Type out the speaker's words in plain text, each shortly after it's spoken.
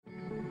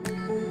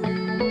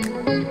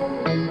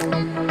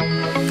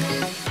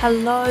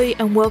Hello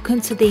and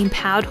welcome to the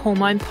Empowered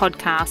Hormone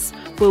Podcast,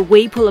 where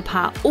we pull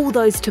apart all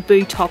those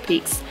taboo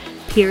topics: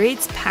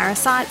 periods,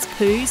 parasites,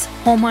 poos,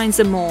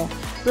 hormones and more.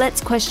 Let's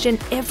question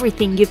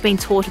everything you've been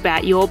taught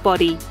about your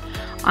body.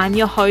 I'm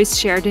your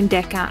host, Sheradyn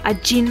Dekker, a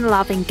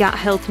gin-loving gut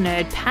health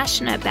nerd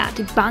passionate about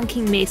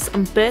debunking myths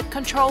on birth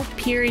control,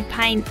 period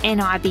pain and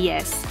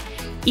IBS.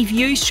 If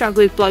you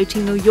struggle with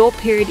bloating or your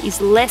period is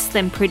less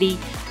than pretty,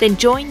 then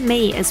join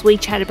me as we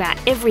chat about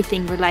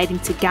everything relating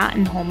to gut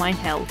and hormone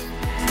health.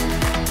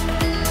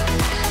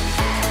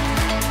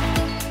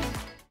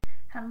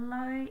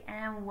 Hello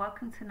and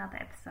welcome to another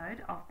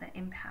episode of the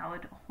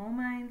Empowered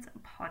Hormones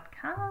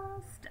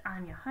Podcast.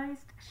 I'm your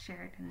host,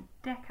 Sheradyn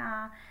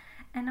Dekker,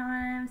 and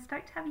I'm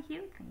stoked to have you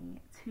here with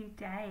me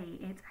today.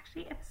 It's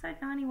actually episode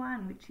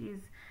 91, which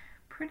is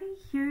pretty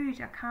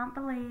huge. I can't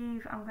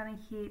believe I'm going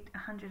to hit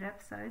 100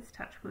 episodes,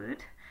 touch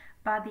wood,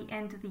 by the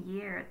end of the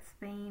year. It's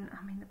been,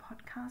 the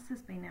podcast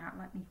has been out,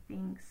 let me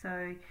think,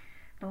 so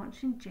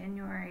launched in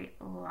January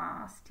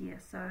last year.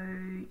 So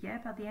yeah,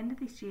 by the end of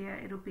this year,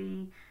 it'll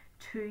be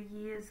 2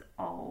 years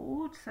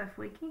old. So if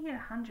we can hit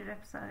 100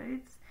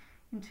 episodes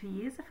in 2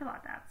 years, I feel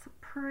like that's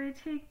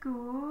pretty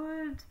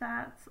good.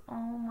 That's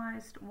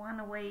almost one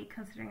a week,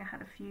 considering I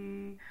had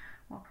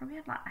probably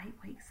had like 8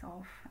 weeks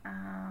off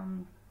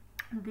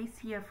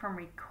this year from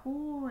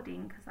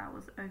recording, because I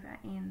was over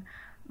in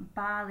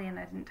Bali and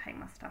I didn't take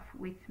my stuff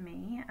with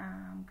me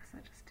because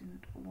I just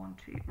didn't want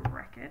to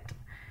wreck it.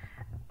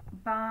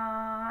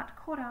 But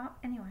caught up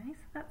anyway,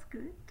 so that's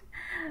good.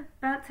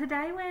 But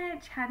today we're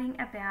chatting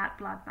about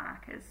blood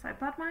markers. So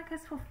blood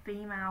markers for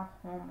female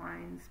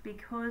hormones,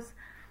 because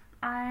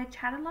I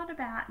chat a lot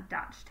about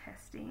Dutch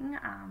testing,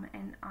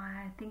 and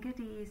I think it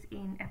is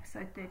in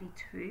episode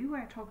 32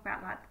 where I talk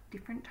about like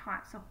different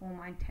types of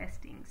hormone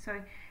testing.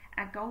 So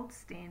our gold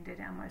standard,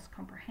 our most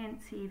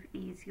comprehensive,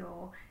 is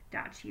your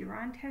Dutch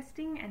urine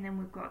testing, and then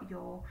we've got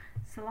your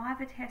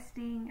saliva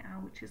testing,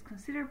 which is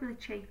considerably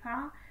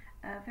cheaper,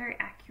 very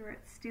accurate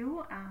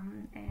still,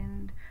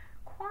 and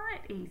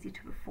quite easy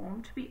to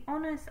perform. To be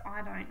honest,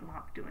 I don't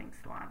love doing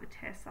saliva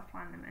tests. I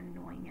find them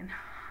annoying and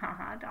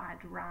hard.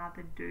 I'd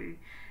rather do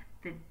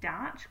the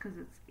Dutch because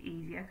it's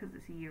easier, because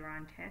it's a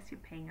urine test, you're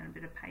peeing on a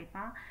bit of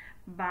paper,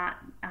 but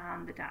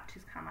the Dutch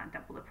is kind of like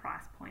double the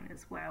price point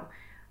as well.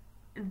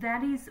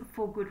 That is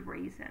for good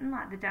reason.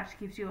 Like, the Dutch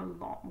gives you a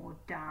lot more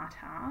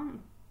data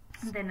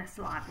than a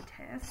saliva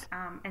test,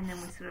 and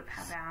then we sort of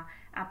have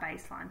our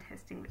baseline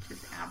testing, which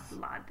is our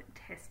blood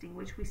testing,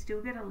 which we still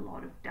get a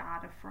lot of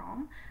data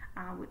from,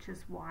 which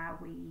is why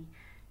we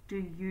do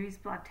use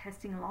blood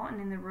testing a lot.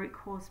 And in the root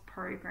cause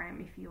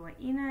program, if you are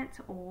in it,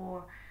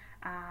 or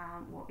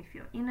if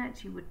you're in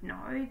it, you would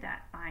know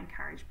that I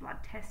encourage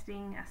blood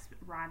testing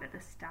right at the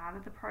start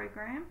of the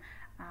program.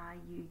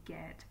 You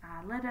get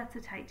a letter to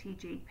take to your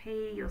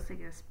GP. You also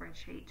get a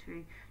spreadsheet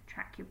to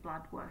track your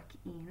blood work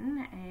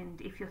in.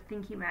 And if you're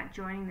thinking about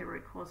joining the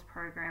root cause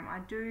program, I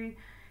do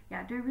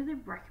really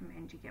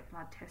recommend you get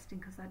blood testing,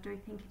 because I do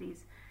think it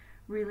is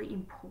really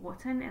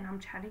important, and I'm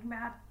chatting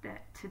about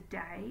that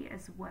today,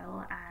 as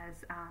well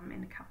as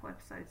in a couple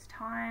episodes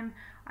time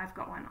I've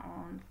got one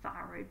on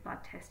thyroid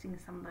blood testing,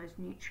 some of those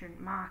nutrient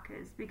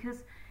markers,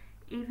 because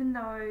even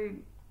though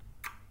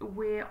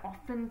we're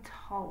often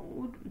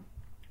told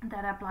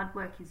that our blood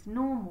work is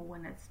normal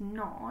when it's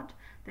not,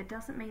 that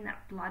doesn't mean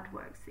that blood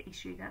work's the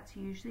issue. That's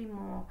usually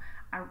more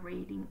a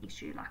reading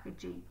issue, like a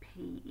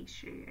GP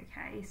issue.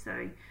 Okay,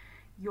 so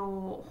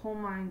your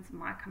hormones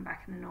might come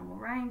back in the normal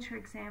range, for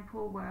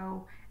example.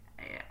 Well,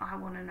 I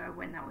want to know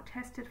when they were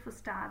tested, for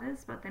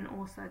starters, but then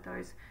also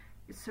those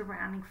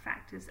surrounding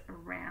factors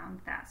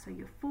around that. So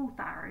your full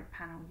thyroid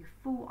panel, your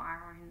full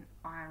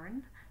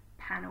iron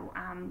panel,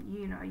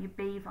 your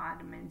B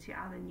vitamins, your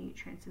other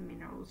nutrients and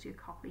minerals, your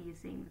copper, your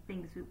zinc, the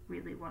things we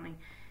really want to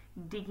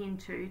dig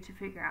into to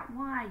figure out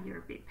why you're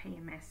a bit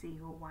PMSy,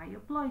 or why you're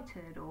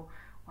bloated, or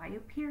why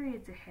your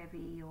periods are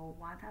heavy, or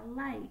why they're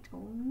late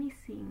or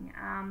missing,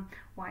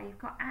 why you've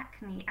got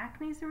acne.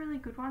 Acne is a really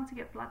good one to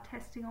get blood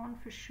testing on,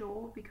 for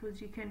sure,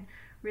 because you can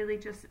really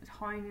just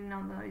hone in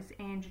on those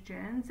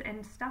androgens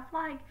and stuff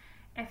like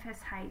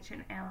FSH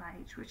and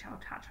LH, which I'll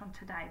touch on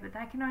today, but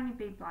they can only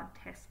be blood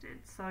tested.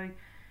 So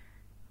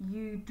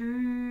you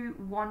do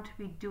want to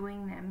be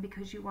doing them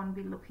because you want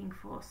to be looking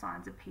for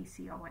signs of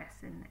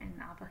PCOS and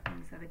other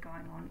things that are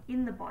going on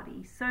in the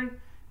body. So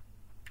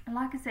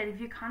like I said, if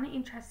you're kind of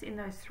interested in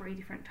those 3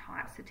 different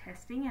types of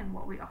testing and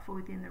what we offer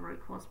within the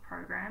root cause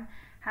program,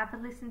 have a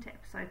listen to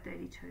episode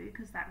 32,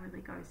 because that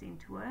really goes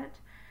into it.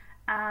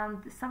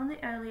 Some of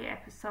the earlier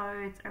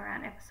episodes,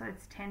 around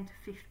episodes 10 to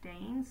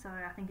 15, so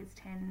I think it's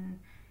 10,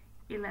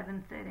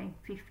 11, 13,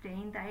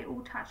 15, they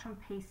all touch on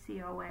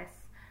PCOS,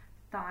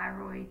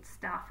 thyroid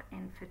stuff,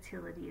 and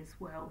fertility as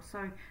well.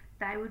 So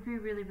they would be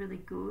really,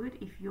 really good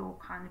if you're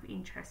kind of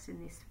interested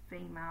in this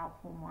female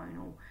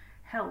hormonal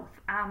health.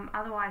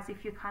 Otherwise,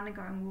 if you're kind of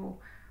going, well,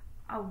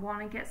 I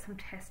want to get some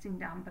testing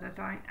done, but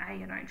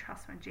I don't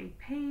trust my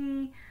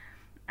GP,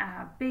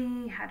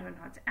 B, how do I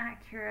know it's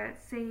accurate?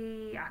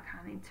 C, I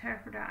can't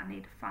interpret it, I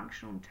need a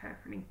functional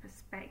interpreting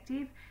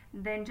perspective.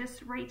 Then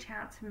just reach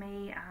out to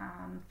me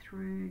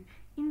through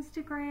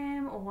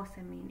Instagram, or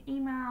send me an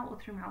email, or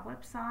through my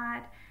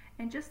website,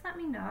 and just let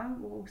me know.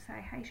 We'll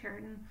say, hey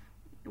Sheradyn,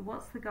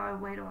 what's the go?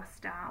 Where do I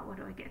start? Where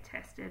do I get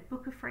tested?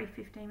 Book a free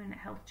 15-minute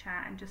health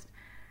chat, and just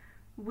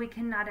we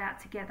can nut out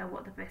together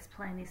what the best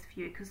plan is for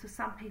you. Because for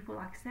some people,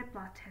 like I said,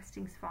 blood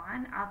testing's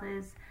fine.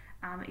 Others,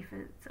 if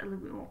it's a little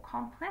bit more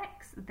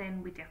complex,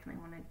 then we definitely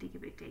want to dig a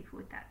bit deeper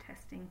with that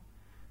testing.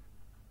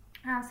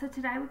 So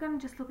today we're going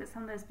to just look at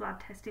some of those blood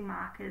testing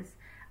markers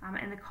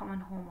and the common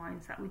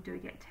hormones that we do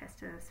get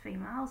tested as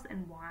females,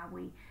 and why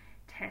we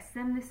test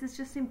them. This is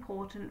just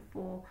important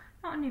for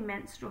not only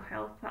menstrual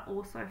health, but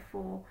also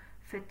for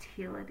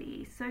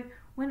fertility. So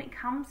when it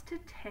comes to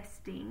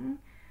testing,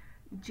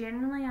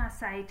 generally I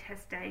say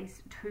test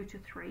days 2 to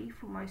 3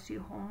 for most of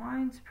your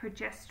hormones.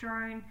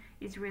 Progesterone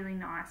is really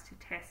nice to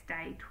test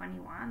day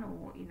 21,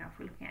 or if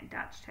we're looking at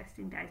Dutch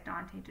testing, days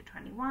 19 to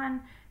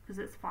 21, because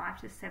it's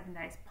 5 to 7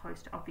 days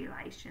post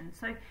ovulation.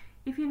 So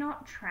if you're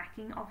not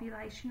tracking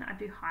ovulation, I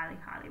do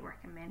highly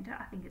recommend it.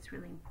 I think it's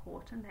really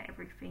important that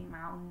every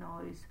female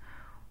knows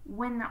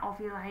when they're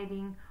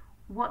ovulating,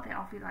 what their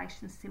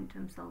ovulation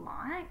symptoms are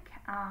like,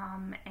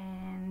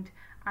 and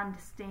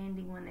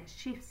understanding when there's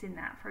shifts in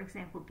that. For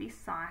example, this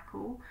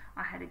cycle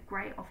I had a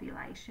great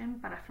ovulation,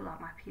 but I feel like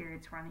my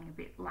period's running a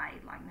bit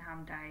late. Like now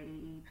I'm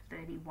day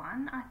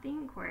 31, I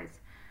think, whereas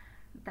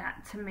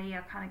that to me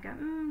I kind of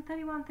go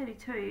 31,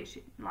 32, it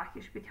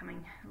should be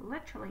coming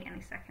literally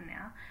any second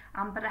now.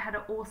 But I had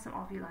an awesome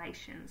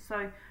ovulation.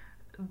 So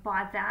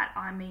by that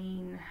I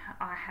mean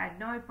I had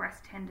no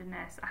breast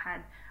tenderness, I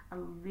had a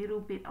little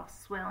bit of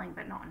swelling,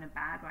 but not in a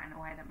bad way, in a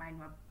way that made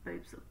my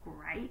boobs look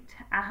great,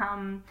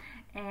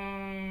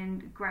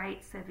 and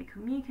great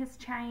cervical mucus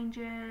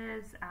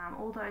changes,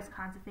 all those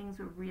kinds of things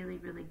were really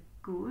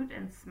good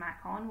and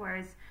smack on.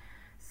 Whereas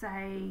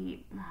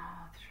say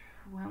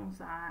when was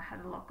I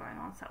had a lot going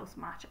on, so it was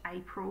March,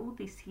 April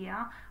this year,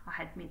 I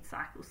had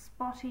mid-cycle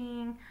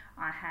spotting,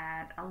 I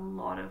had a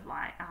lot of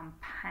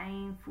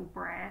painful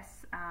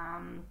breasts,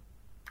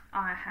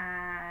 I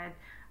had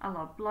a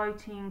lot of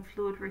bloating,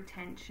 fluid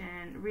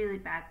retention, really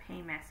bad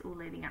PMS all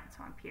leading up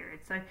to my period.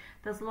 So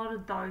there's a lot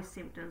of those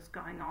symptoms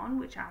going on,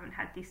 which I haven't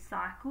had this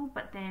cycle.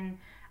 But then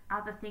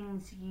other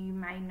things you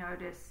may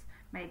notice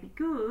may be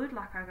good,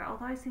 like I go,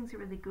 oh, those things are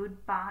really good,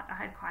 but I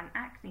had quite an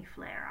acne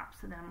flare up.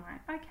 So then I'm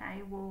like,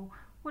 okay, well,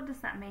 what does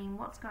that mean?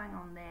 What's going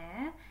on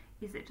there?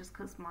 Is it just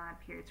because my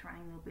period's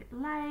running a little bit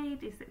late?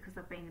 Is it because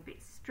I've been a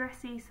bit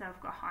stressy, so I've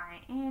got higher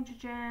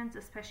androgens,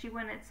 especially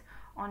when it's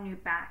on your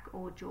back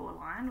or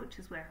jawline, which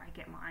is where I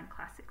get mine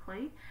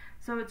classically.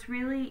 So it's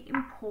really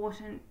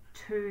important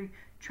to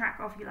track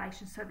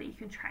ovulation so that you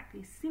can track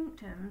these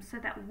symptoms, so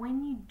that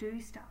when you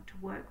do start to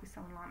work with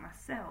someone like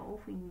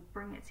myself, when you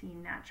bring it to your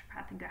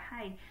naturopath and go,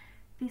 hey,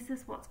 this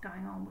is what's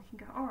going on, we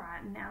can go, all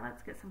right, now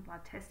let's get some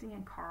blood testing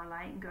and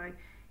correlate and go,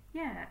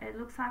 yeah, it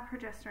looks like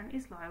progesterone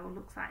is low, or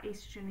looks like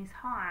estrogen is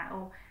high,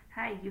 or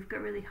hey, you've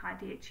got really high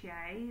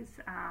DHEAs,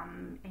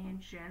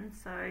 androgen,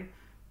 so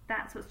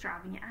that's what's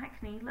driving your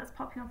acne. Let's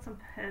pop you on some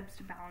herbs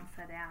to balance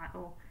that out,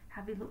 or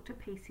have you looked at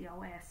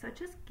PCOS? So it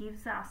just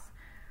gives us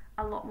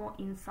a lot more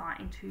insight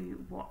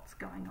into what's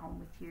going on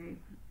with you.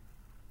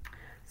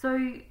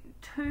 So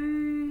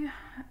 2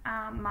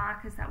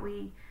 markers that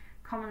we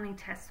commonly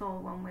test for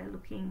when we're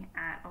looking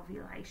at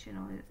ovulation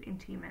or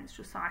into your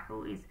menstrual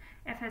cycle is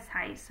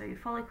FSH, so your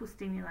follicle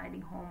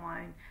stimulating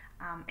hormone,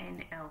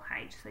 and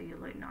LH, so your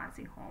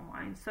luteinizing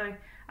hormone. So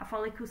a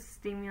follicle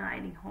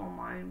stimulating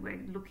hormone,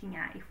 we're looking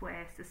at if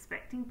we're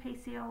suspecting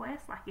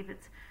PCOS, like if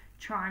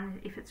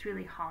it's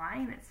really high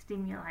and it's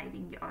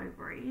stimulating your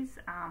ovaries,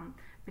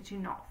 but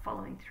you're not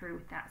following through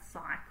with that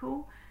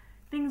cycle.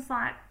 Things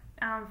like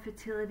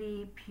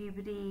fertility,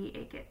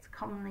 puberty,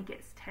 commonly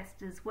gets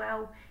tested as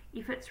well.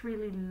 If it's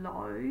really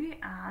low,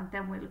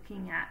 then we're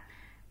looking at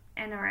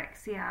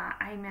anorexia,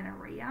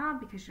 amenorrhea,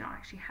 because you're not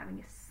actually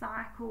having a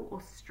cycle,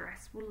 or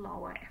stress will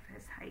lower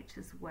FSH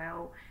as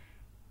well.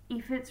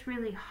 If it's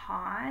really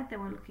high,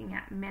 then we're looking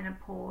at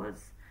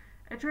menopause,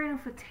 adrenal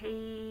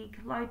fatigue,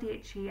 low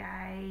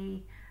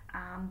DHEA,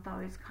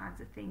 those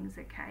kinds of things,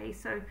 okay?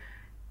 So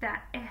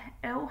that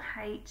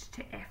LH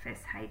to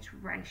FSH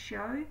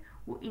ratio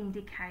will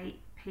indicate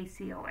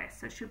PCOS,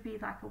 so it should be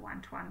like a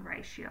 1-to-1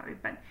 ratio.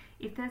 But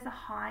if there's a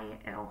higher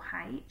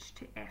LH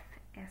to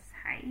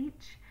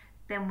FSH,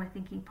 then we're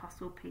thinking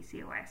possible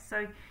PCOS.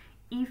 So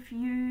if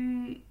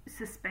you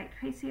suspect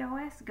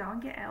PCOS, go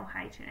and get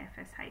LH and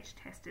FSH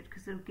tested,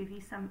 because it'll give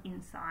you some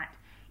insight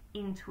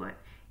into it.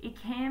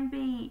 It can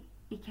be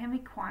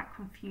quite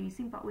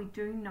confusing, but we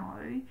do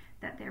know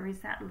that there is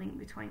that link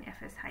between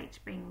FSH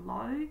being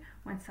low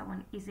when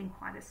someone is in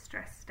quite a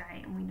stressed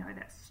state, and we know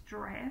that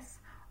stress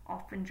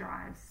often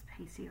drives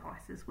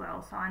PCOS as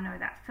well. So I know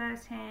that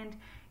firsthand.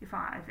 If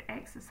I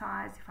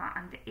over-exercise, if I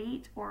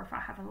under-eat, or if I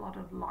have a lot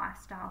of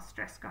lifestyle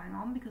stress going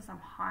on, because I'm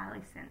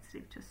highly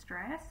sensitive to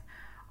stress,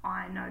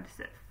 I notice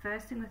it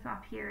first thing with my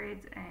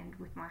periods and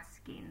with my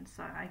skin.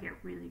 So I get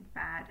really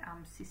bad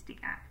cystic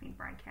acne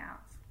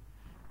breakouts.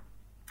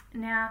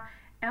 Now,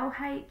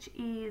 LH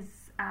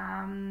is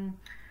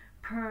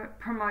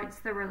promotes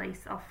the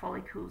release of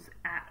follicles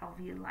at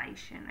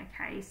ovulation.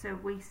 Okay, so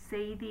we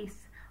see this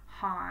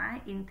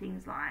high in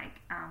things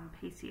like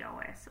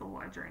PCOS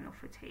or adrenal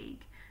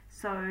fatigue.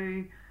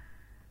 So,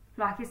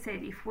 like I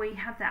said, if we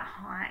have that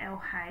high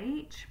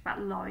LH but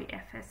low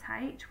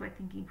FSH, we're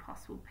thinking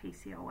possible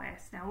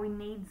PCOS. Now, we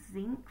need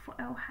zinc for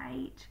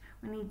LH.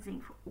 We need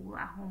zinc for all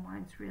our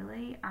hormones,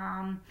 really.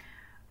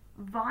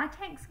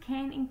 Vitex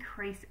can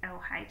increase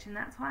LH, and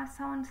that's why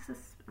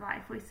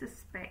if we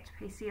suspect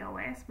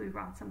PCOS, we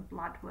run some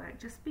blood work,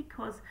 just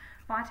because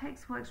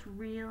Vitex works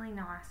really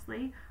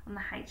nicely on the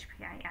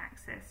HPA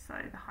axis, so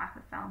the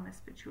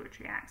hypothalamus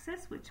pituitary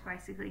axis, which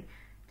basically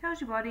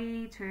tells your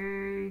body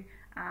to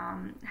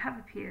have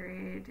a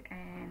period,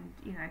 and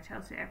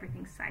tells you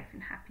everything's safe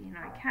and happy and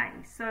okay.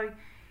 So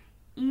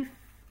if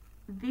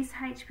this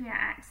HPA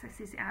axis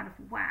is out of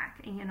whack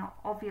and you're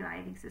not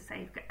ovulating, so say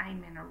you've got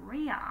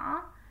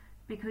amenorrhea,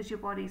 because your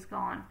body's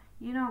gone,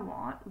 you know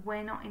what,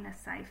 we're not in a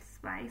safe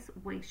space,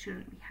 we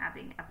shouldn't be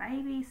having a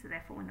baby, so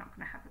therefore we're not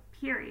going to have a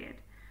period.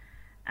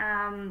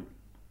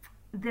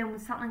 Then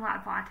something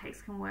like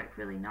Vitex can work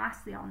really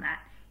nicely on that.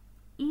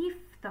 If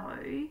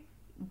though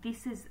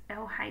this is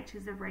LH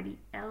is already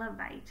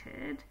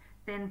elevated,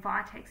 then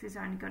Vitex is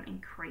only going to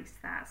increase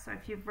that. So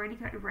if you've already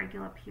got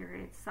irregular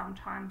periods,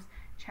 sometimes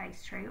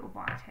Chase Tree or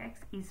Vitex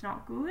is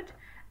not good.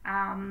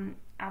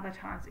 Other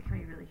times it can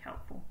be really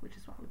helpful, which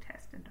is why we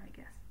tested, I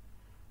guess.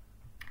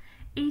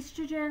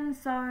 Estrogen,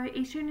 so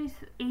estrogen is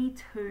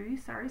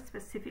E2,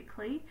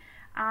 specifically,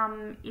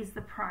 is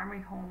the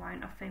primary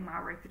hormone of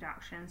female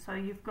reproduction. So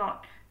you've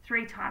got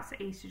 3 types of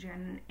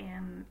estrogen,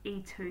 and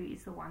E2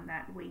 is the one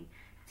that we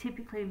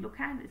typically look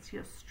at. It's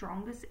your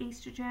strongest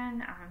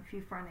estrogen. If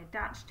you've run a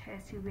Dutch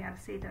test, you'll be able to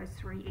see those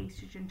 3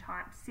 estrogen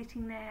types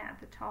sitting there at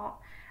the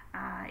top.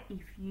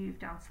 If you've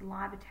done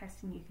saliva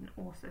testing, you can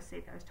also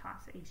see those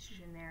types of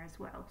estrogen there as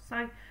well.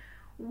 So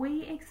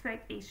we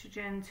expect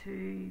estrogen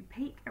to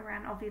peak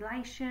around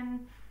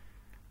ovulation.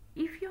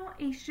 If your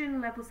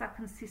estrogen levels are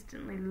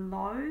consistently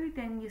low,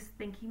 then you're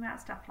thinking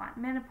about stuff like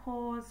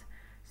menopause,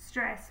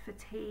 stress,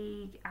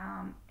 fatigue,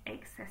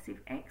 excessive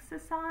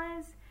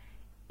exercise.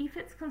 If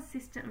it's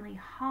consistently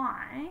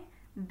high,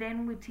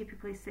 then we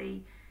typically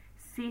see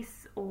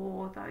cysts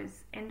or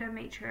those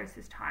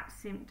endometriosis type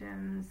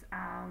symptoms,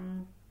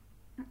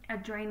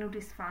 adrenal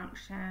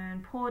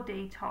dysfunction, poor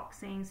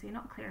detoxing, so you're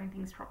not clearing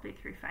things properly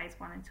through phase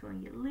 1 and 2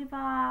 in your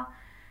liver,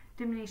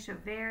 diminished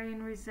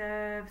ovarian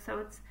reserve. So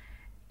it's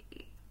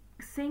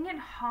seeing it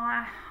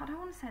high. I don't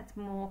want to say it's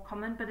more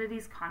common, but it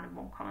is kind of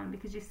more common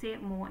because you see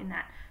it more in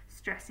that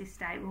stressy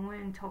state when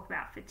we talk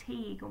about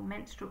fatigue or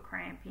menstrual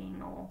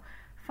cramping or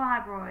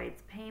fibroids,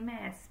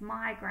 PMS,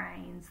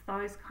 migraines,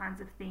 those kinds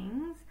of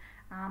things.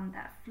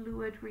 That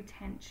fluid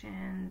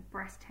retention,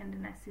 breast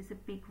tenderness is a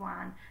big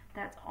one.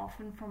 That's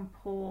often from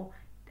poor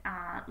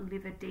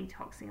liver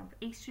detoxing of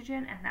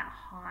estrogen and that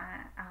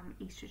high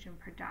estrogen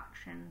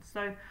production.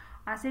 So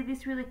I see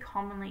this really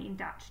commonly in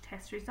Dutch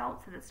test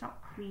results, that it's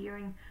not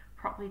clearing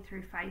properly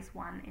through phase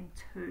 1 and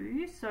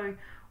 2. So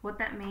what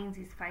that means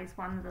is phase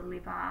 1 of the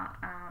liver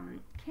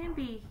can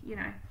be,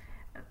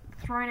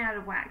 thrown out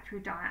of whack through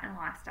diet and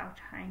lifestyle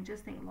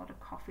changes. Think a lot of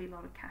coffee, a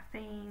lot of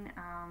caffeine,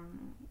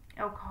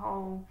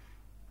 alcohol,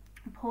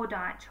 poor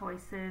diet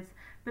choices,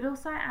 but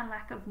also our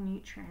lack of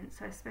nutrients.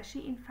 So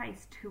especially in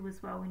phase 2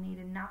 as well, we need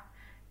enough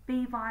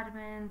B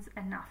vitamins,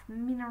 enough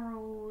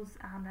minerals.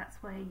 That's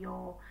where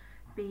your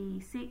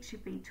B6,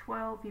 your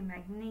B12, your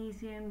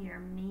magnesium, your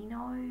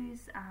aminos,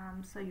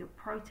 so your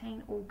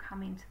protein all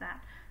come into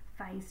that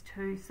phase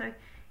 2. So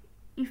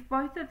if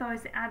both of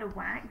those are out of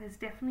whack, there's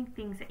definitely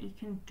things that you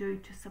can do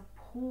to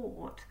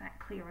support that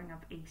clearing of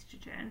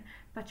estrogen,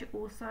 but you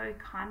also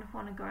kind of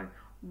want to go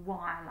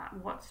why,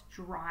 like what's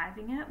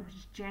driving it,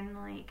 which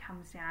generally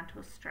comes down to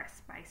a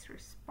stress-based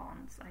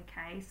response.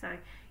 Okay, so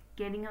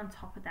getting on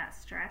top of that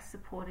stress,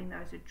 supporting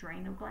those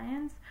adrenal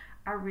glands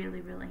are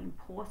really, really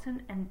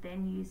important, and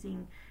then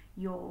using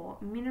your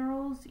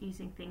minerals,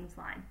 using things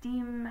like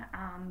DIM,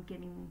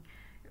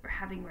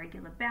 having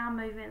regular bowel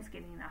movements,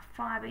 getting enough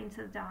fibre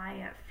into the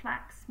diet,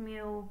 flax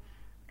meal,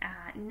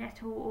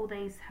 nettle, all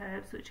these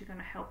herbs which are going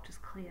to help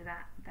just clear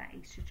that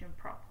estrogen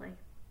properly.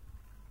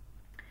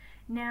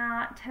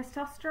 Now,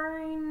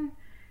 testosterone.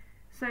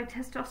 So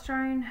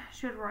testosterone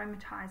should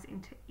aromatize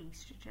into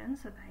estrogen,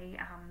 so they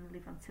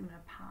live on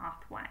similar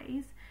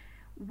pathways.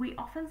 We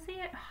often see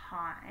it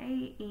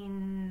high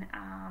in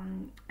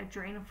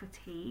adrenal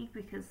fatigue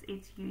because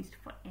it's used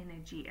for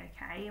energy,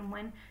 okay? And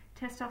when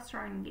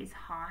testosterone is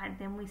high,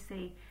 then we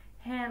see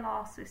hair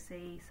loss, we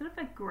see sort of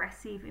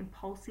aggressive,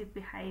 impulsive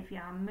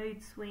behavior,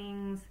 mood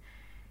swings,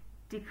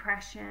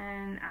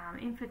 depression,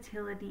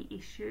 infertility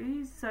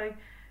issues. So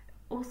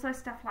also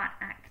stuff like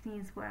acne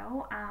as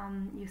well.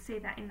 You see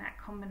that in that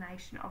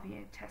combination of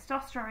your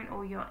testosterone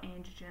or your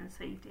androgen,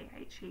 so your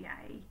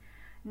DHEA.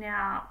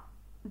 Now,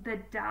 the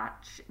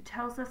Dutch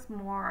tells us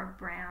more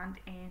around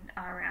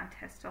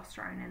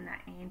testosterone and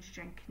that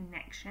androgen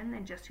connection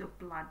than just your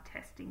blood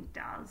testing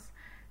does.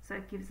 So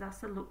it gives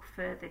us a look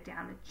further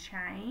down the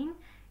chain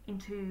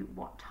into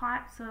what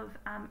types of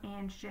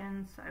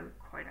androgens, so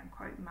quote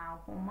unquote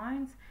male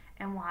hormones,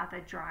 and why they're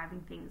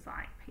driving things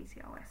like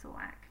PCOS or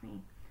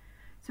acne.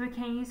 So we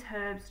can use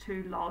herbs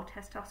to lower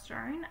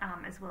testosterone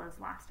as well as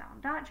lifestyle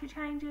and dietary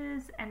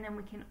changes, and then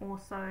we can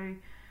also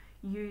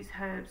use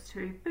herbs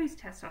to boost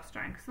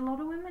testosterone, because a lot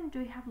of women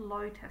do have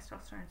low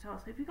testosterone as well.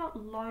 So if you've got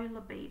low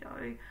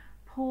libido,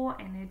 poor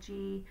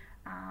energy,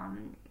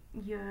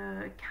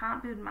 you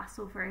can't build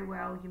muscle very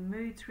well, your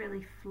mood's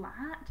really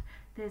flat,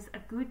 there's a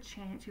good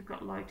chance you've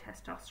got low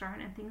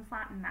testosterone, and things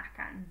like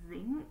maca and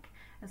zinc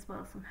as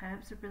well as some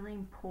herbs are really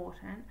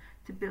important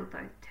to build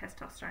those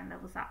testosterone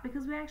levels up,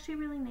 because we actually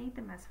really need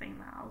them as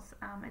females.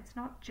 It's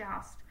not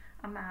just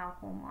a male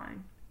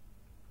hormone.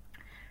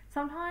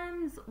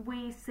 Sometimes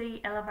we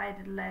see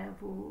elevated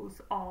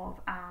levels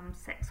of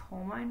sex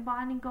hormone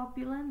binding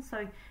globulin.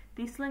 So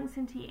this links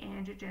into your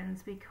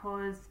androgens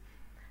because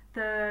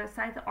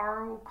the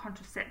oral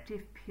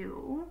contraceptive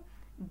pill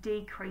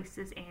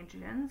decreases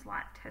androgens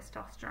like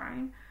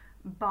testosterone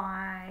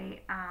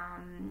by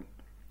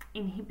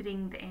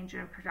inhibiting the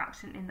androgen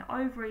production in the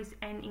ovaries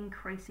and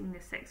increasing the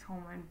sex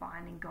hormone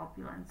binding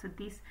globulin. So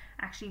this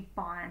actually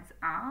binds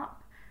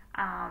up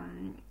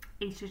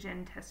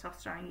estrogen,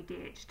 testosterone, your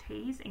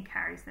DHTs, and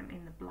carries them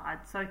in the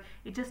blood. So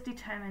it just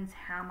determines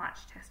how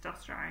much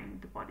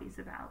testosterone the body is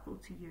available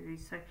to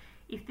use. So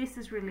if this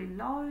is really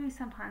low,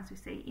 sometimes we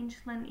see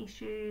insulin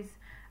issues,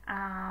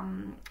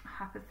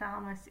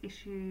 hypothalamus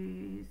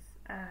issues,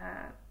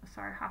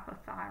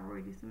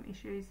 hypothyroidism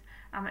issues,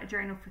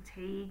 adrenal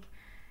fatigue,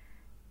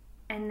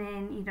 and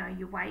then, you know,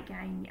 your weight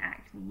gain, your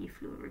acne, your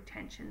fluid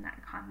retention, that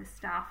kind of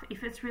stuff.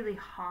 If it's really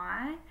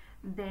high,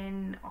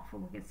 then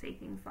often we can see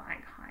things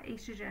like high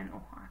estrogen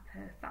or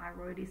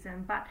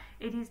hyperthyroidism. But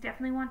it is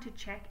definitely one to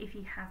check if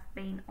you have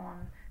been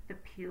on the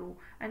pill.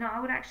 And I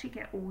would actually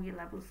get all your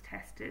levels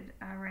tested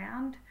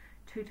around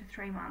 2 to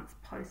 3 months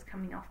post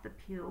coming off the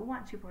pill,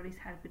 once your body's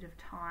had a bit of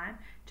time.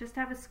 Just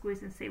have a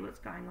squiz and see what's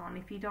going on.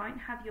 If you don't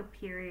have your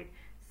period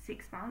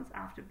 6 months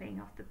after being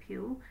off the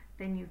pill,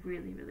 then you've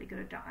really got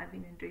to dive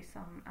in and do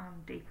some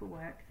deeper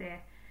work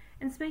there.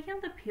 And speaking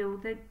of the pill,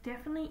 that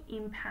definitely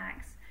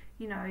impacts,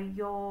 you know,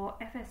 your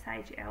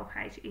FSH,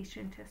 LH,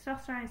 estrogen,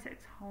 testosterone,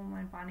 sex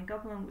hormone binding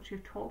globulin, which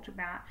we've talked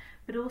about,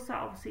 but also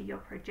obviously your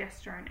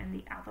progesterone and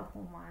the other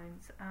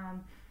hormones,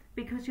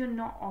 because you're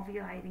not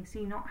ovulating, so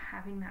you're not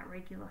having that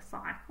regular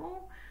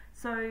cycle.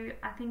 So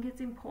I think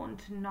it's important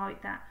to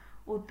note that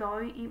although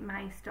it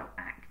may stop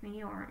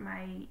acne, or it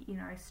may, you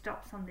know,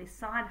 stop some of these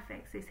side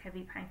effects, these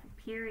heavy painful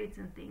periods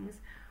and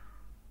things,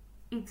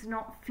 it's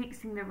not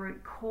fixing the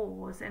root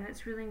cause. And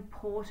it's really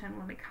important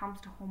when it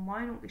comes to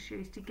hormonal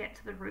issues to get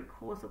to the root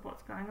cause of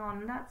what's going on.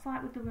 And that's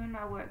like with the women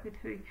I work with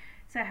who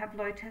say have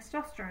low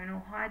testosterone or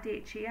high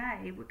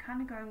DHEA. We're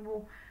kind of going,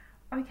 well,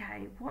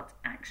 okay, what's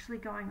actually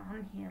going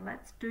on here?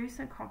 Let's do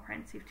some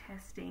comprehensive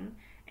testing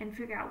and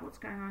figure out what's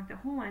going on with the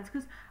hormones.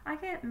 Because I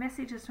get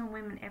messages from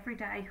women every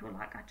day who are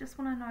like, I just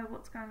want to know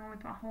what's going on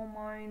with my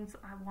hormones.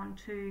 I want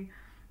to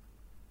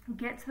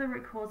get to the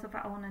root cause of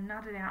it. I want to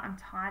nut it out. I'm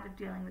tired of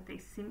dealing with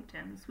these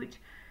symptoms, which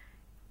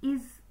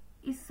is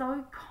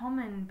so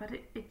common, but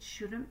it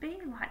shouldn't be.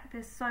 Like,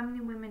 there's so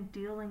many women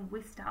dealing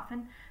with stuff,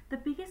 and the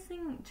biggest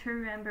thing to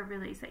remember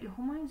really is that your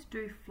hormones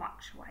do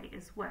fluctuate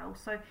as well.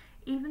 So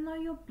even though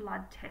you're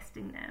blood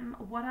testing them,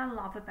 what I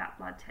love about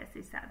blood tests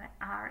is that they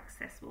are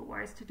accessible,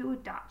 whereas to do a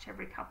Dutch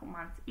every couple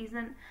months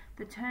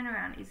the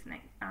turnaround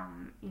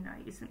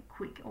isn't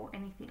quick or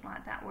anything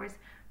like that, whereas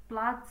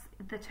bloods,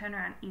 the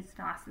turnaround is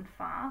nice and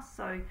fast.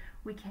 So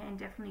we can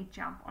definitely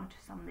jump onto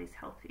some of these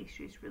health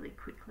issues really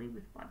quickly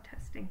with blood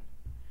testing.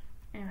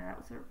 Anyway,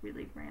 that was a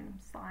really random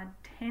side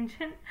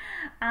tangent.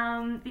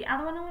 The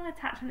other one I want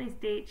to touch on is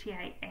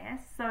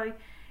DHEAS. So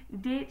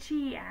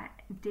DHEA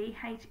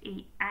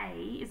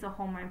is a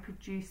hormone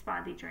produced by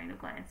the adrenal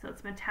gland. So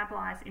it's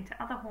metabolized into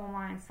other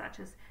hormones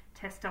such as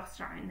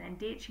testosterone. Then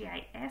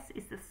DHEAS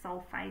is the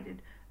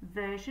sulfated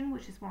version,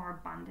 which is more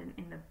abundant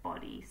in the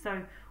body.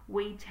 So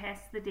we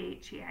test the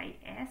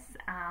DHEAS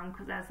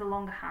because it has a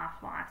longer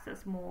half-life, so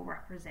it's more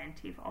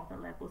representative of the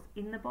levels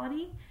in the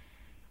body.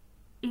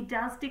 It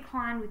does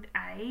decline with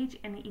age,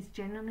 and it is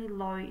generally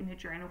low in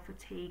adrenal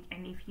fatigue.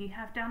 And if you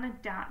have done a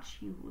Dutch,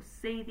 you will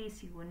see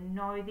this, you will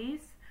know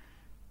this.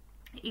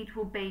 It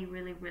will be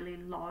really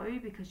low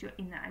because you're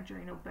in that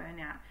adrenal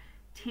burnout.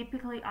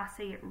 Typically, I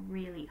see it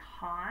really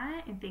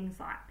high in things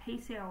like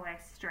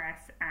PCOS,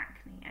 stress,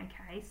 acne,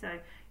 okay? So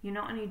you're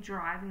not only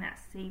driving that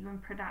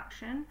sebum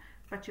production,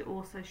 but you're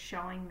also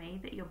showing me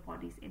that your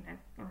body's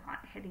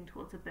heading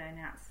towards a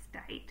burnout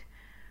state.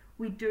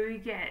 We do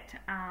get,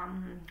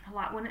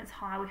 like when it's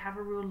high, we have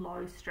a real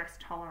low stress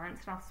tolerance.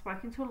 And I've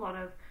spoken to a lot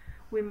of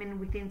women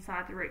within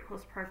Inside the Root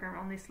Cause program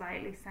on this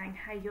lately saying,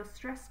 hey, your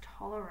stress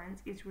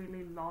tolerance is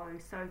really low.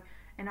 So,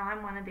 and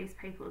I'm one of these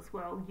people as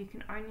well. You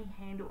can only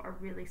handle a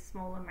really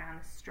small amount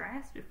of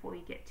stress before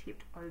you get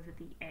tipped over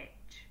the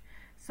edge.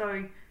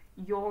 So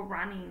you're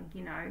running,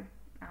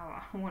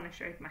 I want to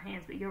show you with my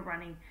hands, but you're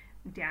running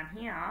down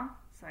here.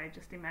 So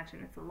just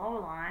imagine it's a lower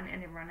line,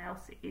 and everyone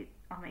else, a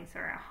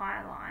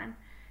higher line.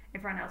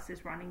 Everyone else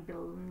is running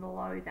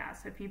below that.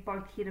 So if you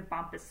both hit a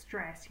bump of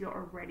stress, you're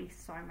already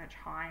so much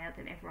higher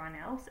than everyone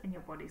else, and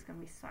your body's going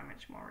to be so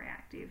much more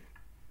reactive.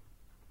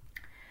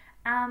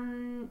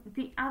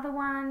 The other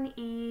one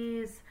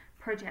is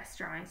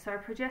progesterone. So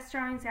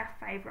progesterone is our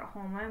favourite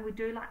hormone. We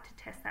do like to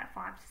test that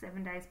 5 to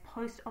 7 days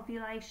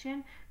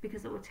post-ovulation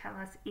because it will tell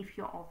us if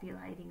you're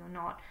ovulating or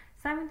not.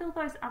 Same with all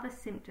those other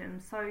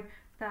symptoms. So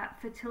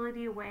that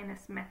fertility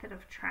awareness method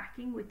of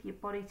tracking with your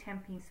body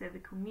temping,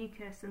 cervical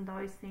mucus and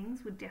those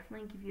things would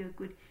definitely give you a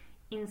good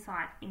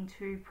insight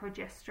into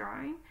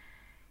progesterone.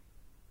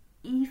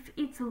 If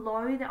it's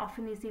low, that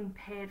often is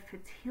impaired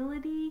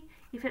fertility.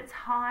 If it's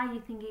high,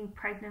 you're thinking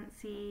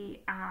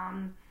pregnancy,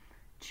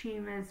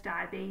 tumours,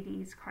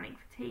 diabetes, chronic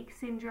fatigue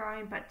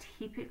syndrome, but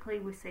typically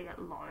we see it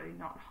low,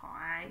 not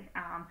high,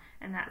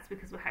 and that's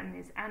because we're having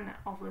these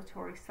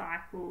anovulatory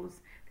cycles,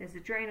 there's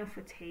adrenal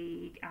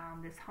fatigue,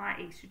 there's high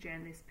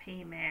estrogen, there's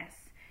PMS.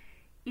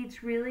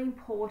 It's really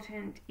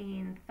important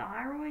in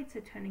thyroid, so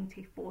turning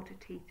T4 to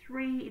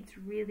T3. It's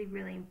really,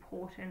 really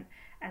important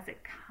as a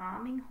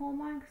calming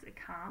hormone because it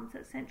calms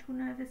that central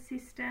nervous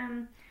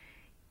system.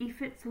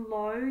 If it's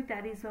low,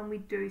 that is when we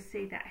do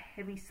see that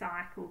heavy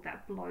cycle,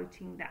 that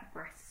bloating, that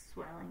breast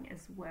swelling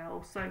as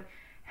well. So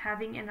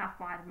having enough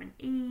vitamin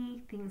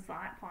E, things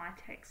like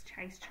Vitex,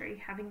 Chase Tree,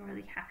 having a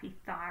really happy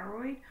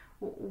thyroid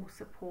will all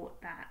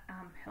support that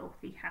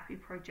healthy, happy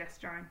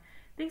progesterone.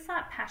 Things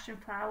like passion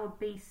flower,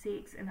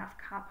 B6, enough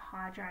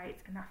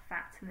carbohydrates, enough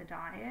fats in the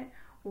diet,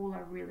 all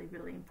are really,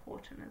 really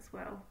important as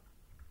well.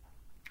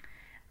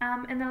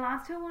 And the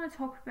last two I want to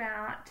talk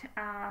about,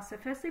 so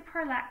firstly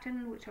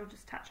prolactin, which I'll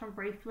just touch on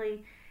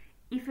briefly.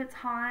 If it's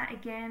high,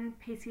 again,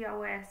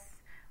 PCOS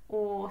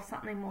or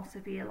something more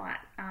severe like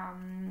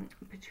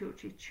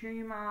pituitary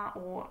tumour,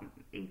 or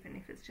even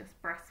if it's just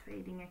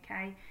breastfeeding,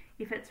 okay?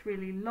 If it's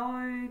really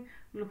low,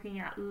 looking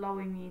at low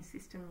immune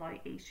system, low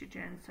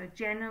estrogen. So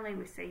generally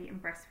we see in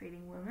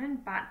breastfeeding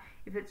women, but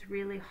if it's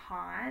really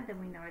high, then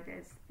we know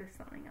there's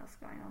something else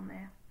going on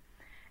there.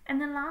 And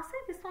then lastly,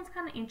 this one's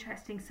kind of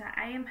interesting. So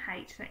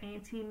AMH, so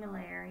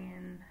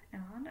anti-Müllerian,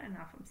 and I don't know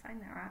if I'm saying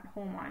that right,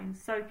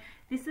 hormones. So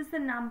this is the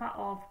number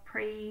of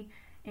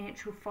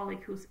preantral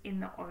follicles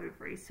in the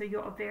ovaries. So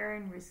your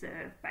ovarian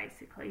reserve,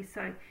 basically.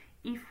 So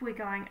if we're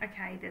going,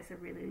 okay, there's a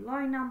really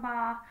low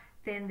number,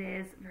 then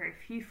there's very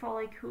few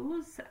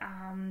follicles.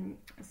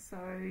 So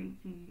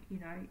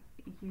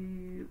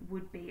you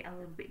would be a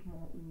little bit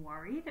more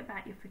worried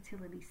about your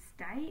fertility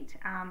state,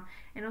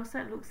 and also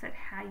it looks at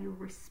how you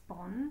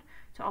respond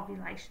to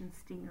ovulation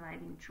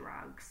stimulating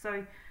drugs.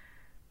 So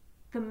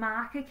the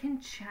marker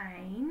can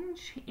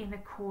change in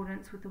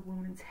accordance with a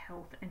woman's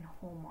health and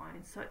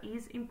hormones, so it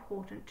is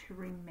important to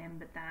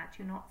remember that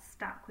you're not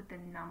stuck with the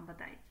number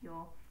that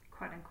you're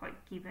quote unquote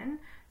given.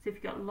 So if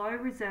you've got low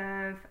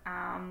reserve,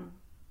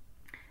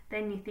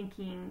 then you're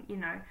thinking,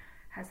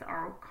 has the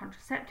oral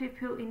contraceptive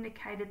pill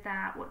indicated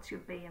that? What's your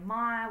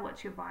BMI?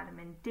 What's your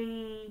vitamin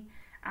D?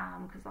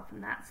 Because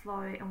often that's low.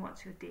 And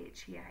what's your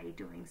DHEA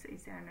doing? So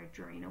is there an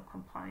adrenal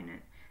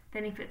component?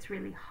 Then if it's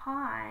really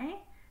high,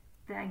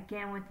 then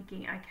again we're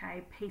thinking,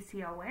 okay,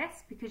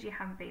 PCOS, because you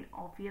haven't been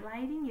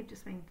ovulating, you've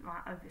just been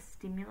like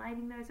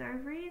overstimulating those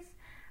ovaries,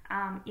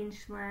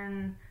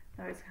 insulin,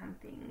 those kind of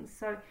things.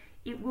 So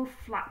it will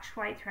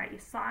fluctuate throughout your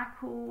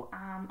cycle,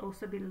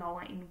 also be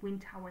lower in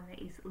winter when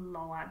there is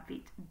lower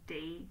Vit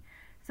D.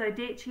 So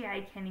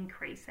DHEA can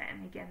increase that,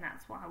 and again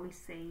that's why we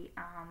see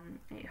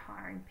it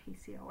higher in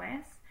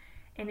PCOS,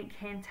 and it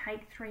can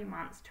take 3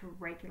 months to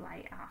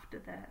regulate after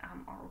the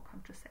oral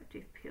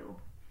contraceptive pill.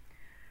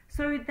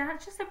 So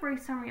that's just a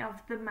brief summary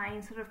of the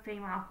main sort of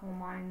female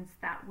hormones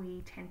that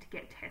we tend to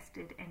get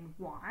tested and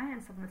why,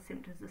 and some of the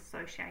symptoms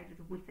associated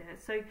with it.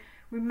 So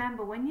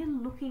remember, when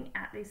you're looking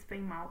at these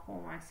female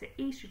hormones, so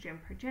estrogen,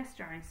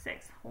 progesterone,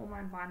 sex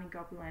hormone binding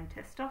globulin,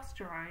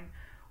 testosterone,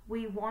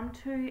 we want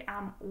to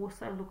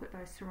also look at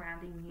those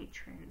surrounding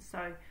nutrients.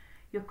 So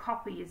your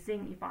copper, your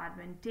zinc, your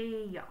vitamin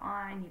D, your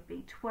iron, your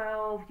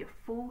B12, your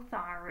full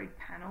thyroid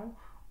panel,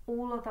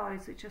 all of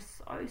those which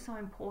are so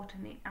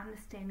important in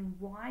understanding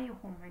why your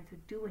hormones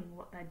are doing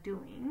what they're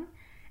doing,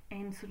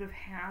 and sort of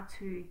how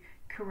to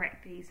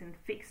correct these and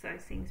fix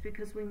those things,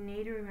 because we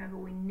need to remember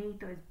we need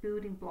those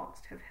building blocks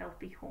to have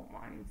healthy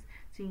hormones.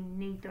 So you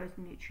need those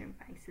nutrient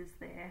bases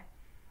there.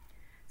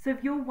 So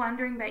if you're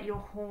wondering about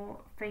your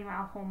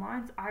female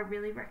hormones, I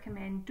really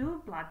recommend do a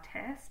blood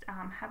test,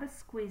 have a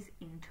squeeze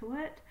into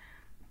it,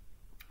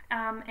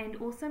 and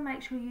also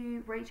make sure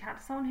you reach out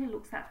to someone who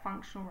looks at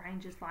functional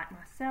ranges like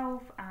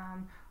myself,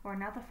 or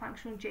another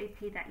functional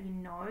GP that you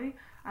know.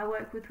 I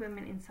work with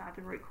women inside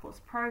the Root Cause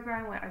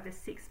program, where over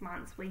 6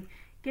 months we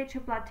get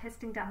your blood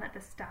testing done at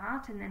the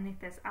start, and then if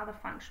there's other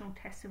functional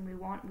testing we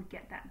want, we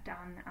get that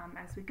done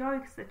as we go,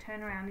 because the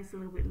turnaround is a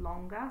little bit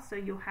longer. So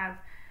you'll have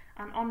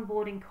an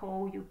onboarding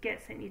call, you'll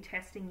get sent your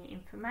testing, your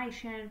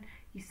information,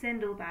 you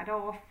send all that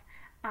off,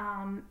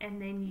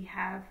 and then you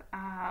have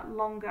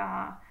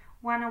longer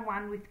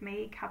one-on-one with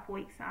me a couple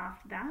weeks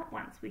after that,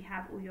 once we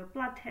have all your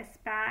blood tests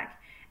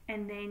back,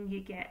 and then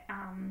you get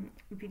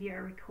video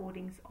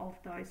recordings of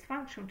those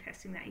functional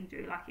testing that you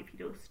do, like if you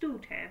do a stool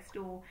test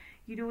or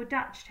you do a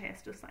Dutch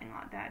test or something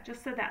like that,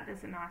 just so that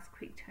there's a nice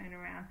quick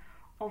turnaround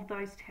of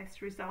those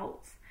test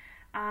results,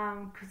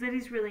 because it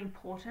is really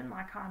important.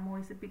 Like, I'm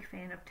always a big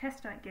fan of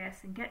test, don't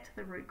guess, and get to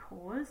the root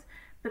cause,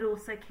 but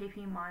also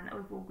keeping in mind that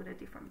we've all got a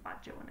different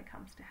budget when it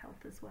comes to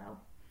health as well.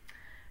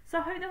 So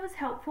I hope that was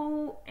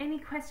helpful. Any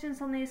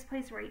questions on this,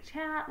 please reach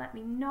out. Let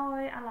me know.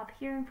 I love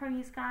hearing from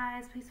you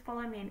guys. Please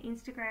follow me on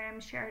Instagram,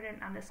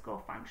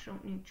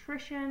 Sheradyn_functional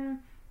nutrition.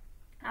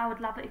 I would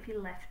love it if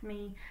you left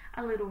me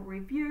a little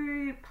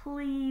review.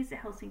 Please, it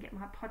helps me get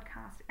my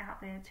podcast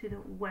out there to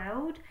the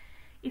world.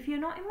 If you're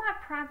not in my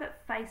private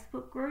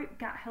Facebook group,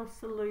 Gut Health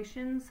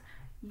Solutions,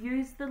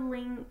 use the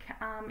link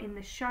in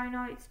the show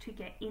notes to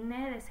get in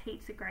there. There's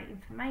heaps of great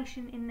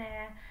information in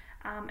there,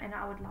 and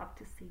I would love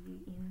to see you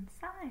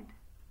inside.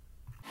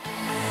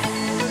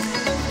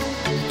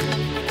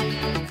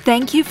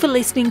 Thank you for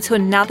listening to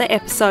another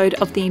episode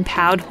of the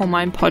Empowered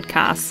Hormone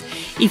Podcast.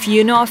 If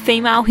you know a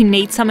female who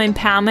needs some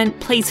empowerment,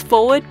 please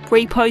forward,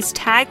 repost,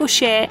 tag or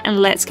share, and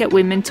let's get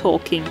women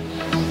talking.